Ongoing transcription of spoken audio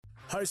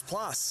Host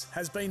Plus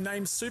has been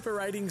named Super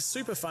Ratings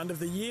Super Fund of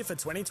the Year for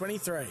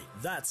 2023.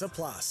 That's a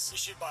plus.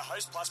 Issued by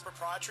Host Plus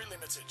Proprietary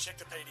Limited. Check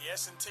the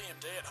PDS and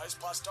TMD at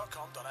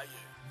hostplus.com.au.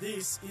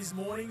 This is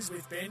Mornings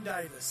with Ben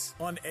Davis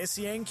on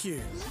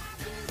SENQ.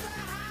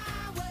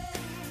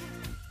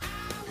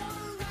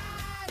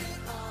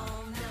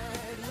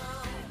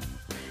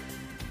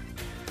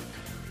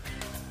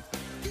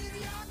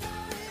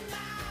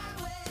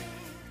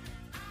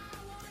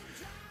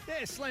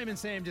 Yeah, Slam and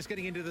Sam just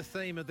getting into the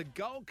theme of the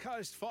Gold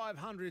Coast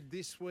 500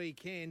 this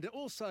weekend,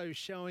 also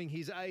showing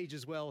his age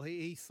as well.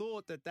 He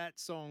thought that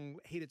song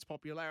hit its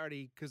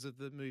popularity because of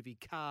the movie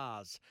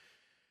Cars.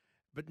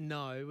 But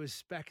no, it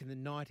was back in the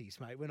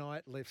 90s, mate, when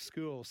I left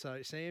school.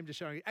 So Sam just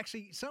showing,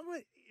 actually,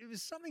 it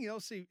was something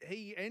else.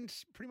 He and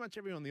pretty much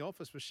everyone in the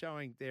office was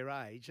showing their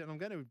age. And I'm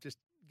going to just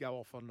go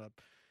off on a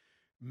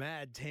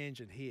mad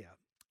tangent here.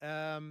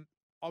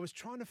 I was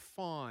trying to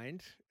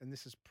find, and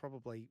this is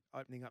probably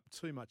opening up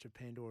too much of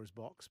Pandora's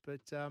box, but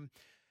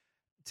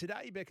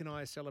today Beck and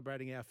I are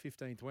celebrating our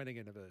 15th wedding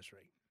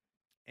anniversary.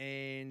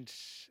 And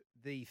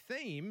the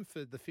theme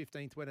for the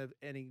 15th wedding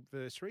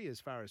anniversary, as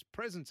far as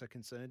presents are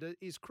concerned,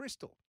 is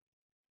crystal.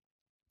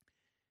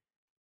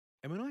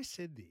 And when I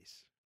said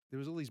this, there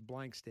was all these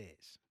blank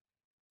stares.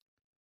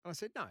 And I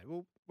said, no,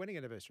 well, wedding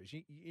anniversaries,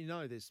 you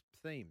know there's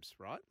themes,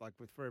 right? Like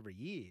for every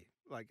year,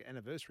 like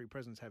anniversary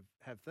presents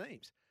have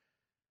themes.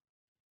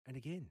 And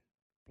again,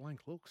 blank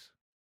looks.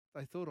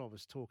 They thought I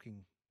was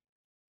talking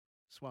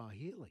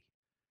Swahili.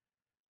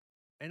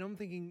 And I'm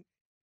thinking,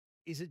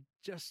 is it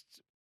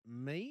just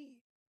me?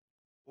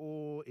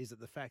 Or is it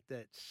the fact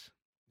that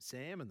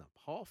Sam and the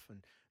Hoff,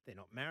 and they're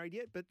not married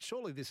yet? But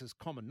surely this is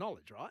common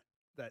knowledge, right?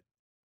 That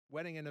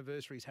wedding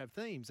anniversaries have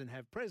themes and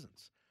have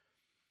presents.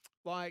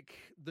 Like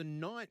the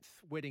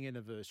 9th wedding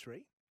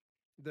anniversary,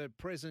 the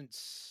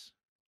presents,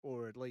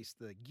 or at least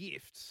the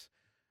gifts,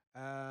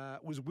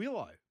 was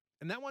willow.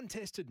 And that one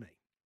tested me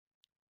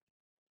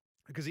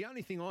because the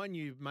only thing I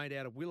knew made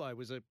out of willow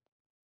was a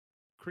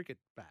cricket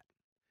bat.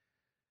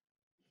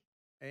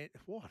 And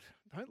what?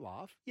 Don't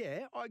laugh.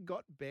 Yeah, I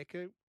got Beck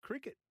a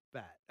cricket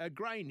bat, a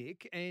grey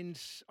Nick, and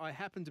I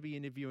happened to be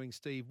interviewing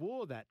Steve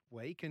Waugh that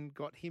week and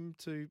got him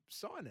to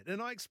sign it.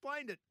 And I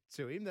explained it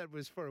to him that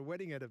was for a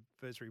wedding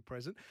anniversary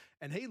present,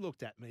 and he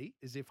looked at me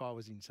as if I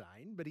was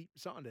insane, but he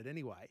signed it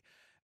anyway.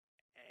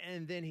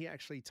 And then he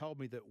actually told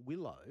me that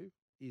willow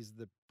is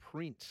the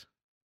print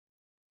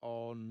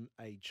on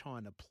a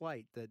china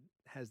plate that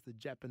has the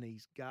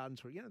Japanese garden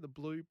tour. You know, the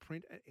blue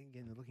print.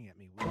 Again, they're looking at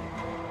me weird.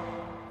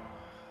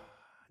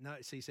 No,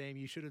 see, Sam,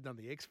 you should have done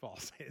the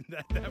X-Files.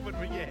 that would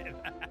be, yeah.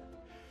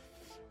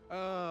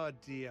 Oh,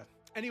 dear.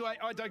 Anyway,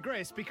 I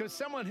digress because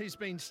someone who's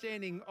been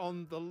standing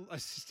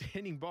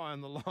by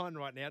on the line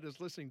right now, just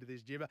listening to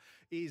this gibber,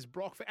 is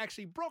Broc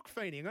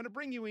Feeney. I'm going to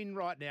bring you in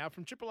right now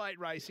from Triple Eight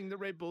Racing, the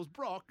Red Bulls.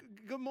 Broc,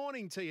 good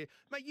morning to you.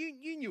 Mate,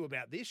 you knew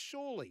about this,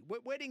 surely.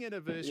 Wedding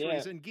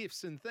anniversaries and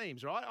gifts and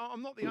themes, right?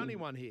 I'm not the only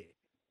one here.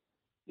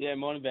 Yeah,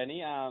 morning,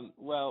 Benny.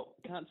 Well,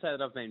 can't say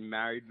that I've been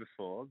married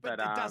before, but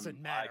it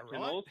doesn't matter, I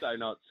can right? also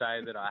not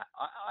say that I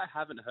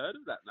haven't heard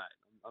of that, mate.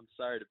 I'm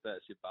sorry to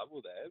burst your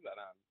bubble there, but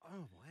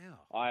oh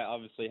wow, I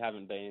obviously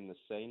haven't been in the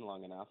scene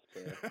long enough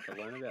to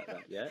learn about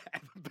that yet.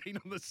 Haven't been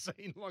on the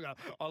scene long enough.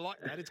 I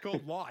like that. It's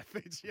called life.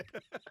 It's yeah,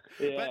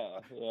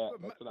 that's what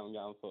I'm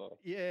going for.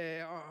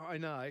 Yeah, I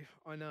know,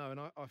 and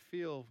I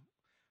feel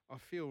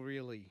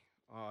really.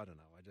 I don't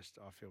know.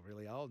 I feel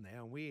really old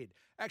now and weird.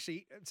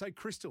 Actually, so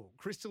crystal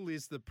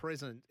is the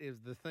present, is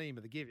the theme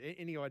of the gift.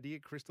 Any idea,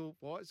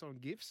 crystal-wise, on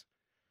gifts?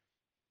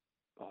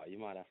 Oh, you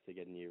might have to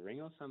get a new ring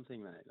or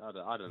something, mate. I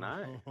don't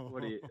know.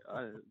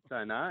 I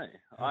don't know.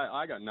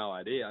 I got no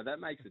idea. That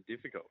makes it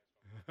difficult.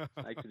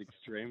 Makes it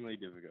extremely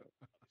difficult.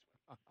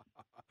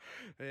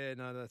 Yeah,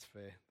 no, that's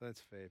fair.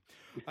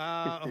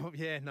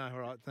 Yeah, no, all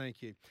right,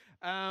 thank you.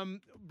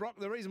 Broc,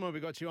 the reason why we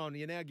got you on,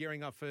 you're now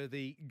gearing up for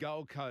the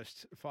Gold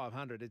Coast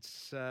 500.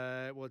 It's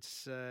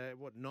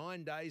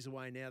 9 days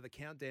away now. The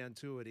countdown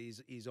to it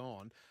is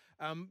on.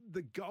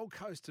 The Gold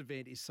Coast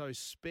event is so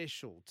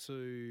special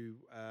to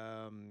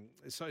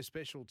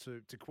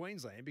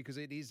Queensland because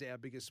it is our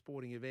biggest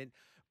sporting event,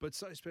 but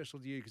so special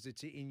to you because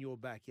it's in your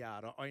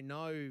backyard. I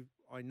know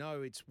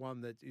it's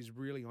one that is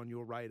really on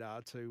your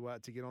radar to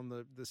get on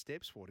the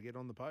steps for, to get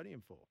on the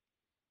podium for.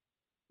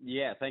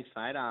 Yeah, thanks,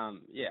 mate.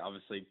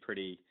 Obviously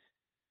pretty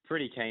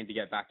keen to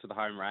get back to the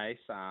home race.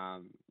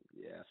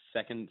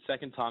 Second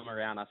time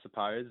around, I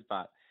suppose,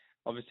 but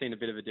obviously in a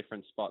bit of a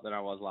different spot than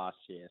I was last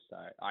year. So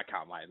I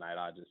can't wait, mate.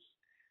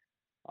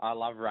 I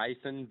love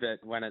racing,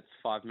 but when it's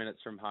 5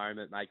 minutes from home,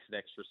 it makes it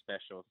extra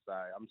special. So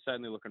I'm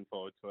certainly looking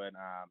forward to it.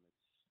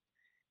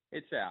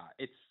 It's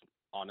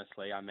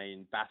honestly, I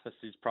mean, Bathurst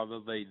is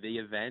probably the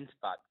event,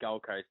 but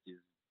Gold Coast is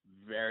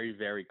very,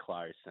 very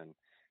close. And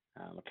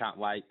I can't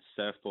wait.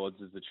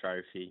 Surfboards is the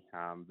trophy.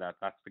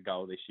 That's the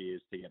goal this year,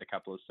 is to get a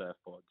couple of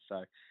surfboards.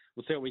 So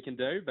we'll see what we can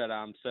do, but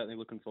I'm certainly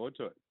looking forward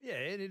to it. Yeah,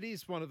 and it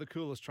is one of the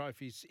coolest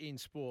trophies in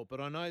sport,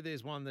 but I know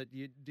there's one that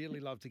you dearly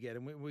love to get.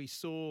 And we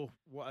saw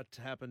what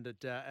happened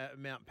at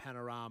Mount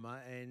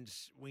Panorama, and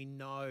we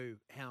know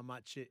how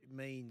much it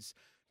means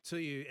to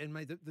you. And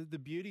mate, the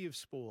beauty of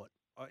sport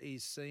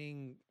is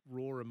seeing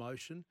raw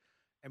emotion,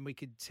 and we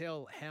could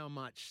tell how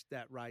much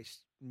that race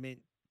meant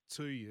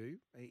to you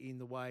in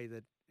the way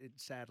that it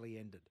sadly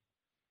ended.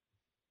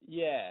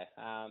 Yeah,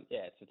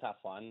 it's a tough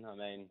one. I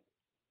mean,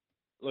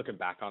 looking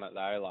back on it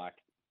though, it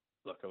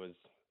was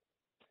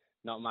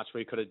not much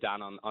we could have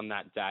done on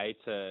that day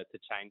to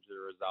change the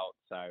result.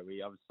 So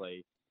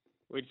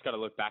we just got to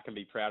look back and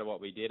be proud of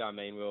what we did. I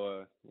mean, we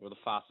were the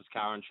fastest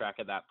car on track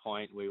at that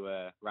point. We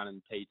were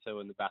running P2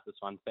 in the Bathurst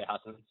 1000.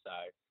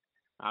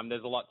 So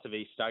there's a lot to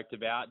be stoked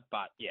about.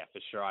 But yeah, for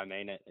sure. I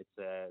mean, it's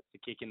a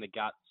kick in the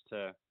guts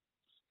to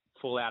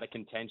fall out of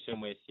contention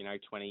with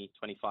 20,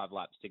 25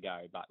 laps to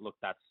go. But look,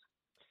 that's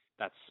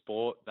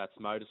sport. That's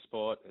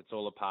motorsport. It's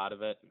all a part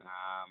of it.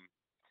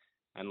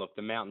 And look,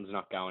 the mountain's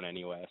not going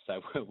anywhere.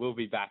 So we'll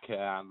be back,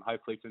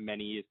 hopefully for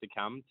many years to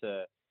come,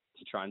 to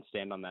try and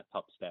stand on that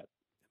top step.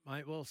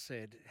 Mate, well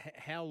said.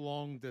 How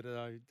long did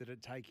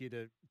it take you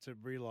to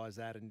realise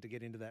that and to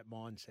get into that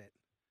mindset?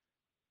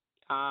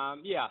 I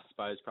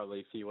suppose probably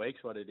a few weeks,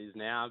 what it is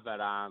now. But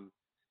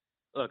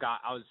look,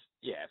 I was,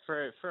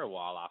 for a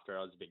while after,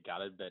 I was a bit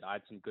gutted, but I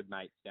had some good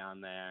mates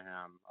down there.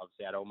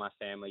 Obviously, I had all my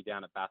family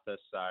down at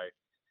Bathurst, so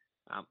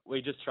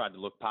we just tried to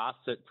look past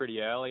it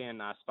pretty early,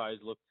 and I suppose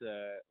look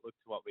to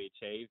what we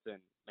achieved.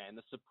 And man,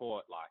 the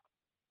support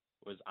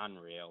was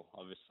unreal.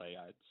 Obviously,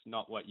 it's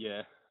not what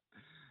you're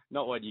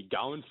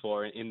going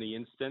for in the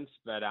instance,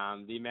 but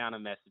the amount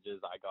of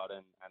messages I got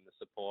and the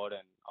support,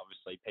 and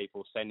obviously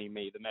people sending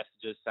me the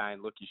messages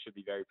saying, look, you should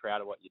be very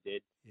proud of what you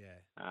did.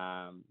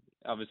 Yeah.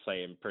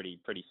 Obviously, I'm pretty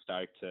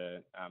stoked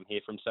to hear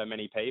from so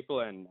many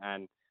people,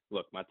 and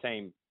look, my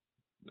team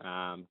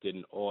did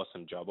an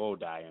awesome job all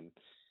day, and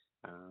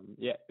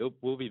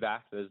we'll be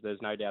back.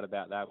 There's no doubt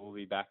about that. We'll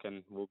be back,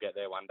 and we'll get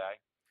there one day.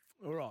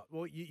 All right.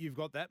 Well, you've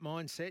got that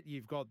mindset.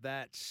 You've got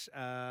that,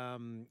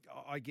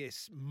 I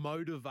guess,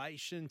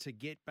 motivation to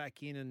get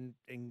back in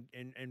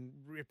and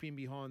rip in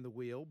behind the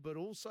wheel. But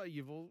also,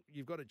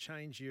 you've got to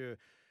change your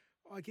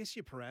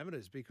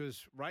parameters,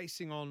 because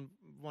racing on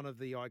one of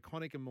the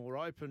iconic and more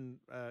open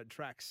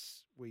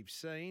tracks we've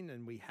seen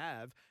and we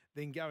have,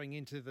 then going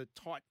into the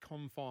tight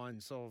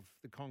confines of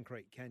the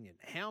concrete canyon.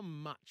 How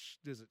much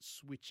does it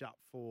switch up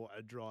for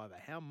a driver?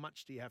 How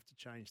much do you have to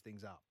change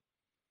things up?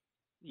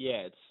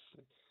 Yeah, it's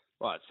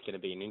going to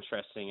be an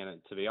interesting,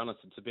 and to be honest,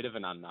 it's a bit of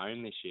an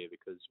unknown this year,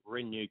 because we're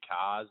in new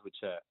cars, which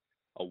are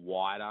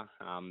wider.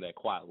 They're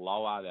quite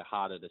lower. They're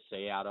harder to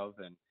see out of.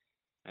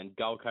 And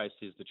Gold Coast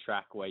is the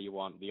track where you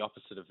want the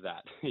opposite of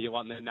that. You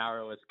want the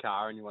narrowest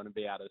car, and you want to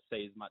be able to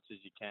see as much as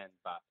you can.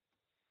 But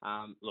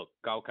look,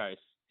 Gold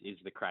Coast is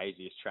the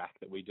craziest track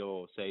that we do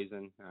all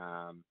season.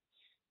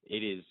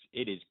 It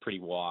is pretty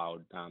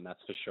wild,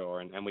 that's for sure.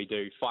 And we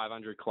do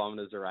 500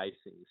 kilometres of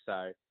racing.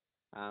 So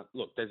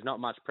look, there's not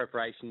much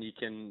preparation you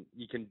can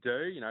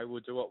do.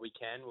 We'll do what we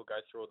can. We'll go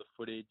through all the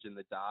footage and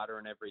the data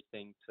and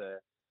everything to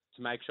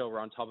make sure we're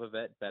on top of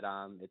it. But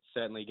it's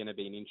certainly going to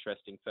be an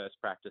interesting first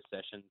practice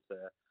session to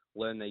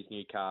learn these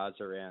new cars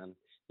around,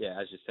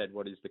 as you said,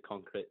 what is the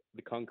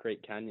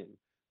concrete canyon.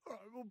 All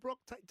right, well, Broc,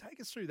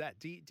 take us through that.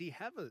 Do you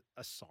have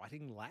a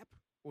sighting lap?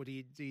 Or do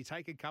you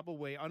take a couple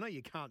where, I know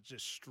you can't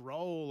just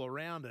stroll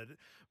around it,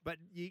 but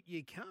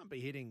you can't be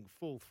hitting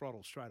full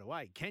throttle straight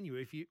away, can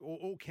you?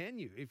 Or can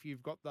you, if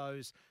you've got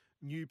those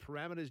new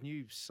parameters,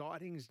 new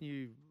sightings,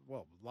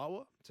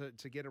 lower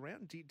to get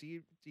around? Do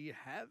you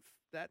have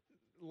that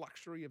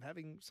luxury of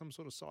having some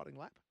sort of sighting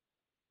lap?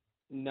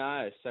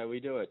 No, so we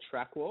do a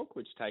track walk,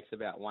 which takes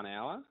about 1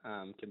 hour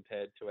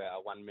compared to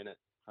our 1 minute,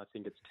 I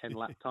think it's 10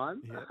 lap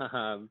time.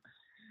 Yeah.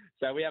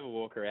 So we have a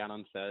walk around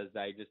on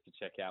Thursday just to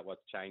check out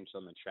what's changed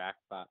on the track.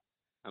 But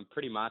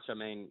pretty much, I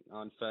mean,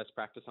 on first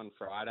practice on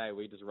Friday,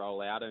 we just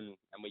roll out and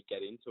we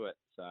get into it.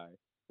 So,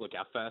 look,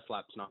 our first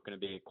lap's not going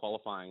to be a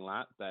qualifying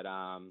lap, but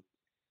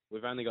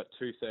we've only got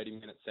 2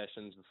 30-minute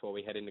sessions before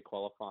we head into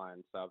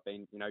qualifying. So I've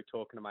been,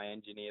 talking to my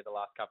engineer the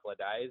last couple of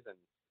days, and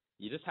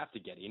you just have to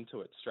get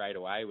into it straight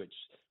away, which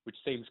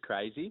seems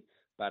crazy,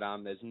 but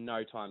there's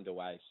no time to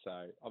waste.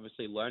 So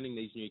obviously learning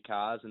these new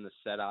cars and the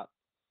setup,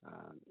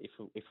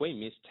 if we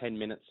miss 10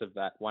 minutes of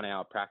that 1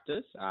 hour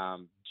practice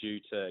due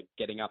to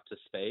getting up to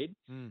speed,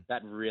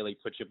 that really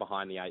puts you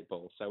behind the 8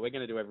 ball. So we're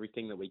going to do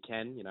everything that we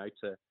can,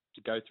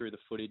 to go through the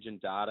footage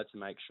and data to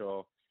make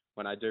sure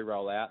when I do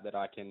roll out that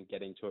I can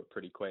get into it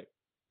pretty quick.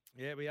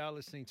 Yeah, we are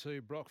listening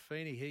to Broc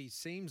Feeney. He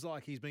seems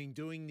like he's been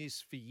doing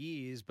this for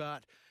years,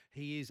 but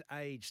he is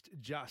aged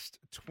just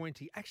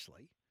 20.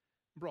 Actually,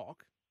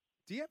 Broc,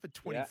 do you have a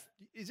 20? Yeah.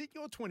 Is it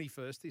your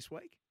 21st this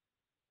week?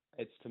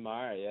 It's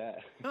tomorrow, yeah.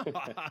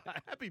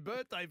 Happy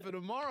birthday for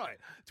tomorrow.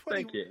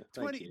 Thank you.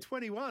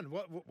 21.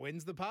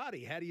 When's the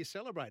party? How do you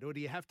celebrate? Or do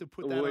you have to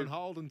put that on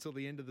hold until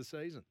the end of the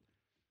season?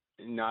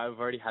 No, I've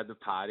already had the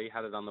party.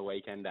 Had it on the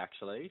weekend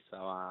actually. So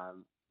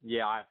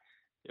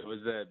it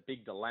was a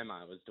big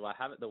dilemma. It was, do I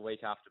have it the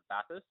week after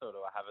Bathurst or do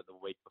I have it the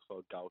week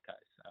before Gold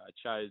Coast? So I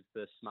chose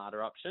the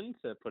smarter option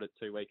to put it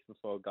 2 weeks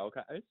before Gold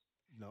Coast.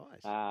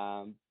 Nice.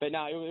 But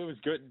no, it was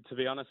good. To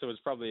be honest, it was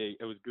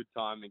good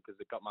timing because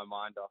it got my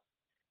mind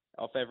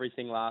off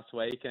everything last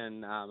week,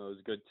 and it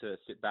was good to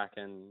sit back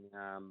and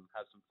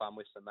have some fun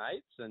with some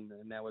mates, and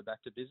now we're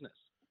back to business.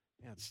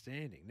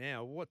 Outstanding.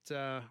 Now, what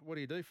do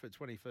you do for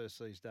 21st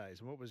these days?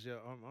 And what was your?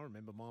 I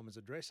remember mine was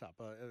a dress up.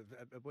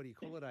 What do you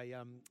call it?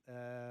 A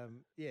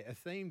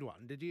themed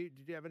one. Did you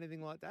have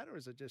anything like that, or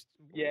is it just?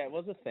 Yeah, it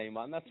was a themed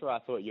one. That's where I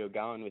thought you were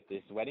going with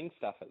this wedding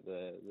stuff at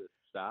the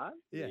start.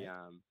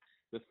 Yeah.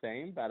 The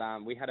theme, but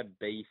we had a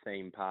bee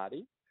theme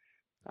party.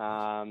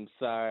 So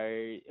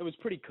it was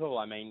pretty cool.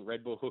 I mean,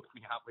 Red Bull hooked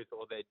me up with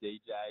all their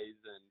DJs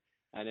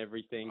and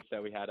everything.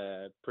 So we had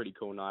a pretty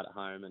cool night at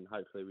home, and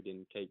hopefully we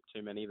didn't keep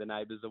too many of the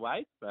neighbours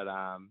awake. But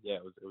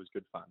it was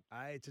good fun.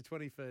 Hey, it's a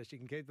 21st. You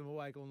can keep them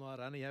awake all night.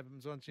 Only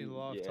happens once in a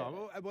lifetime.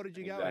 Yeah, What did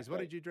you go as?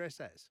 What did you dress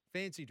as?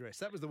 Fancy dress.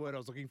 That was the word I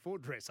was looking for.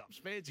 Dress ups.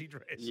 Fancy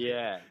dress.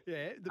 Yeah.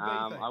 Yeah. The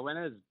bee thing.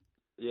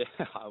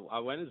 I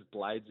went as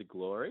Blades of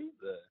Glory,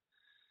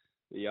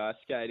 the ice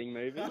skating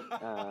movie.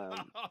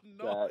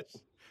 Nice.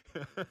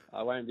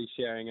 I won't be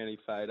sharing any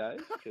photos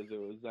because it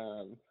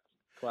was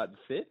quite the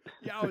fit.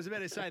 Yeah, I was about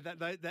to say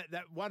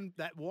that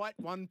white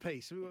one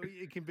piece.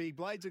 It can be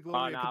Blades of Glory.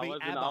 Oh no, it can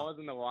be ABBA. I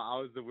wasn't the white.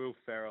 I was the Will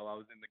Ferrell. I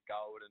was in the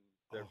gold and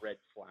the red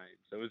flames.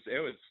 It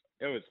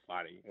was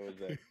funny. It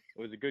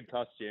was a good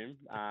costume.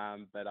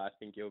 But I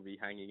think it'll be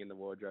hanging in the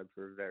wardrobe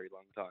for a very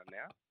long time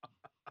now.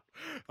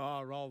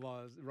 Oh, roll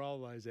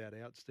those out.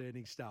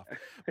 Outstanding stuff.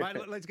 Mate,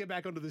 let's get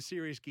back onto the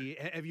serious gear.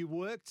 Have you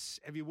worked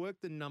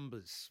the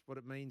numbers, what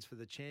it means for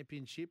the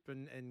championship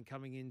and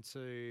coming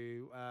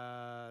into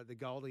the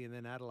Goldie and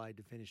then Adelaide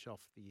to finish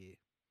off the year?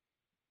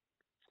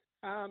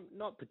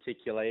 Not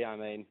particularly. I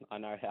mean, I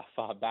know how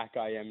far back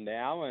I am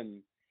now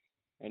and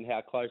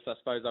how close I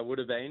suppose I would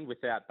have been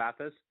without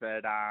Bathurst.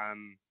 But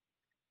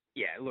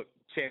look,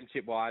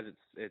 championship-wise,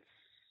 it's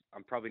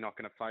I'm probably not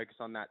going to focus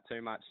on that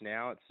too much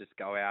now. It's just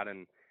go out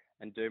and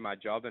do my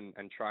job and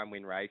try and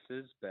win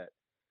races. But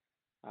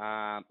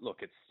look,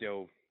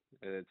 it's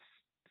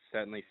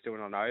certainly still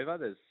not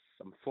over.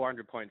 I'm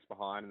 400 points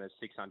behind and there's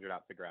 600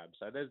 up for grabs.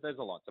 So there's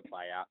a lot to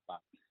play out.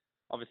 But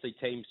obviously,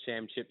 teams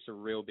championships are a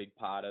real big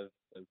part of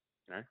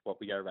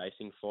what we go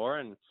racing for,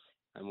 and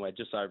we're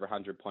just over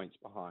 100 points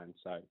behind.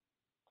 So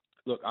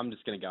look, I'm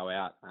just going to go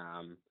out.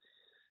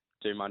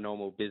 Do my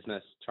normal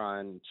business, try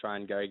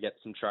and go get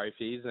some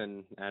trophies,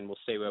 and we'll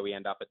see where we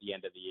end up at the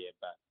end of the year.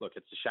 But look,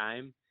 it's a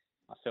shame.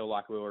 I feel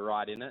like we were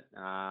right in it.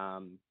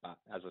 But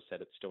as I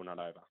said, it's still not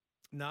over.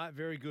 No,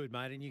 very good,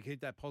 mate. And you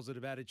keep that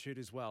positive attitude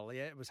as well.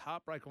 Yeah, it was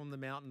heartbreak on the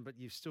mountain, but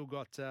you've still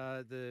got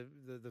the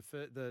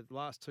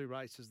last two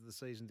races of the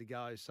season to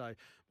go. So,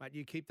 mate,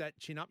 you keep that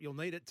chin up. You'll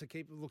need it to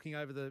keep looking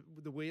over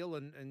the wheel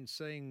and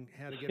seeing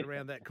how to get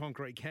around that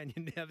concrete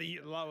canyon now that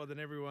you're lower than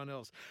everyone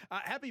else.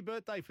 Happy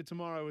birthday for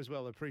tomorrow as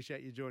well.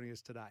 Appreciate you joining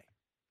us today.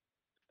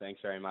 Thanks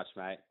very much,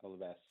 mate. All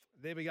the best.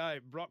 There we go.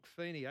 Broc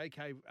Feeney,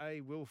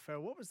 a.k.a. Will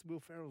Ferrell. What was Will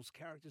Ferrell's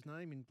character's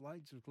name in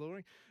Blades of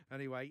Glory?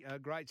 Anyway,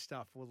 great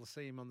stuff. We'll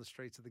see him on the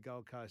streets of the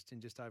Gold Coast in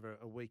just over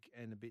a week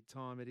and a bit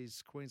time. It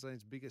is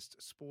Queensland's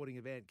biggest sporting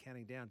event,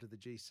 counting down to the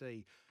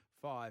GC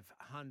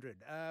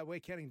 500. We're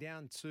counting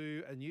down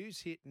to a news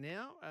hit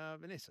now.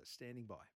 Vanessa, standing by.